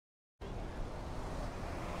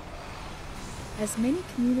As many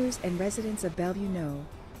commuters and residents of Bellevue know,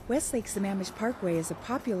 West Lake Sammamish Parkway is a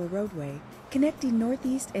popular roadway connecting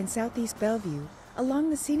northeast and southeast Bellevue along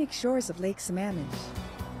the scenic shores of Lake Sammamish.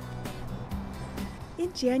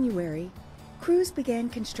 In January, crews began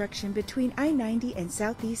construction between I-90 and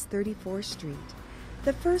Southeast 34th Street,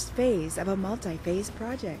 the first phase of a multi-phase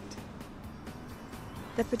project.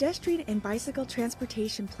 The Pedestrian and Bicycle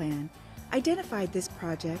Transportation Plan identified this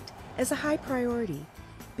project as a high priority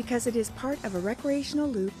because it is part of a recreational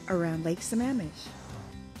loop around Lake Sammamish.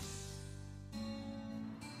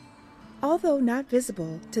 Although not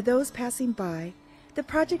visible to those passing by, the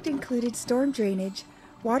project included storm drainage,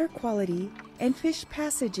 water quality, and fish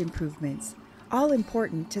passage improvements, all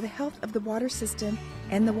important to the health of the water system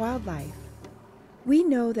and the wildlife. We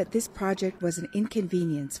know that this project was an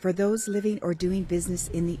inconvenience for those living or doing business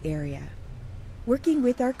in the area. Working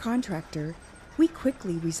with our contractor, we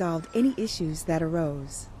quickly resolved any issues that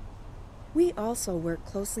arose. We also worked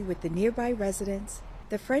closely with the nearby residents,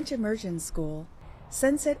 the French Immersion School,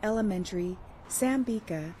 Sunset Elementary, Samm,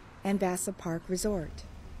 and Vassar Park Resort.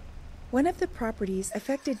 One of the properties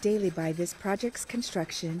affected daily by this project's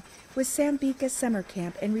construction was Samm Summer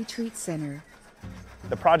Camp and Retreat Center.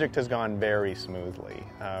 The project has gone very smoothly.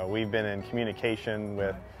 We've been in communication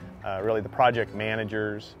with really the project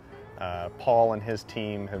managers. Paul and his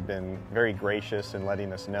team have been very gracious in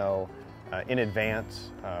letting us know in advance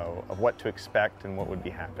of what to expect and what would be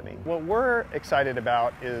happening. What we're excited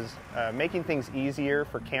about is making things easier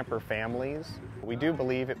for camper families. We do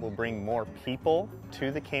believe it will bring more people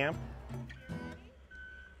to the camp.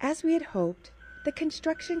 As we had hoped, the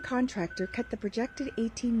construction contractor cut the projected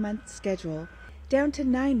 18-month schedule down to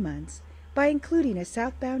 9 months by including a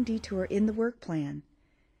southbound detour in the work plan.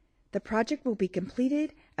 The project will be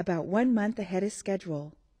completed about 1 month ahead of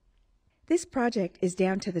schedule. This project is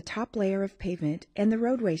down to the top layer of pavement and the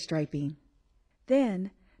roadway striping.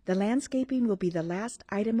 Then, the landscaping will be the last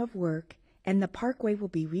item of work and the parkway will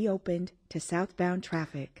be reopened to southbound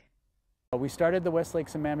traffic. We started the West Lake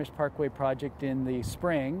Sammamish Parkway project in the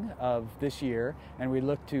spring of this year, and we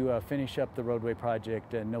look to finish up the roadway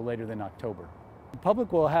project no later than October. The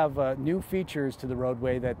public will have new features to the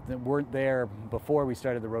roadway that weren't there before we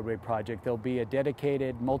started the roadway project. There'll be a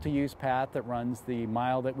dedicated multi-use path that runs the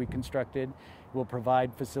mile that we constructed. We'll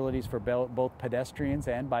provide facilities for both pedestrians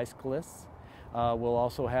and bicyclists. We'll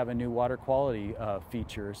also have a new water quality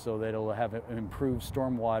feature so that it'll have improved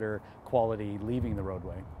stormwater quality leaving the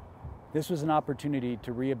roadway. This was an opportunity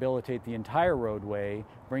to rehabilitate the entire roadway,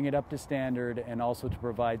 bring it up to standard, and also to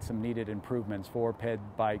provide some needed improvements for ped,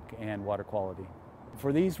 bike, and water quality.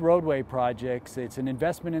 For these roadway projects, it's an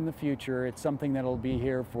investment in the future. It's something that'll be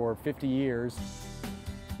here for 50 years.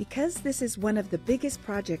 Because this is one of the biggest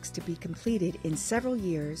projects to be completed in several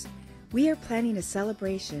years, we are planning a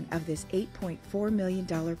celebration of this $8.4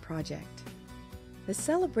 million project. The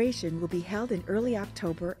celebration will be held in early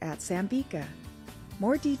October at Samm.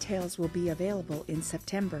 More details will be available in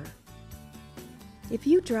September. If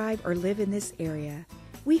you drive or live in this area,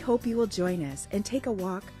 we hope you will join us and take a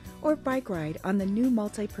walk or bike ride on the new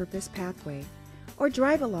multi-purpose pathway, or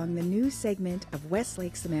drive along the new segment of West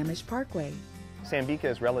Lake Sammamish Parkway. Samm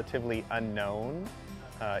is relatively unknown,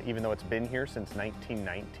 even though it's been here since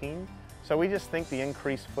 1919. So we just think the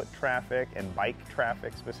increased foot traffic and bike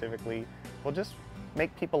traffic specifically will just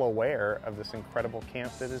make people aware of this incredible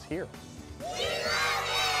camp that is here.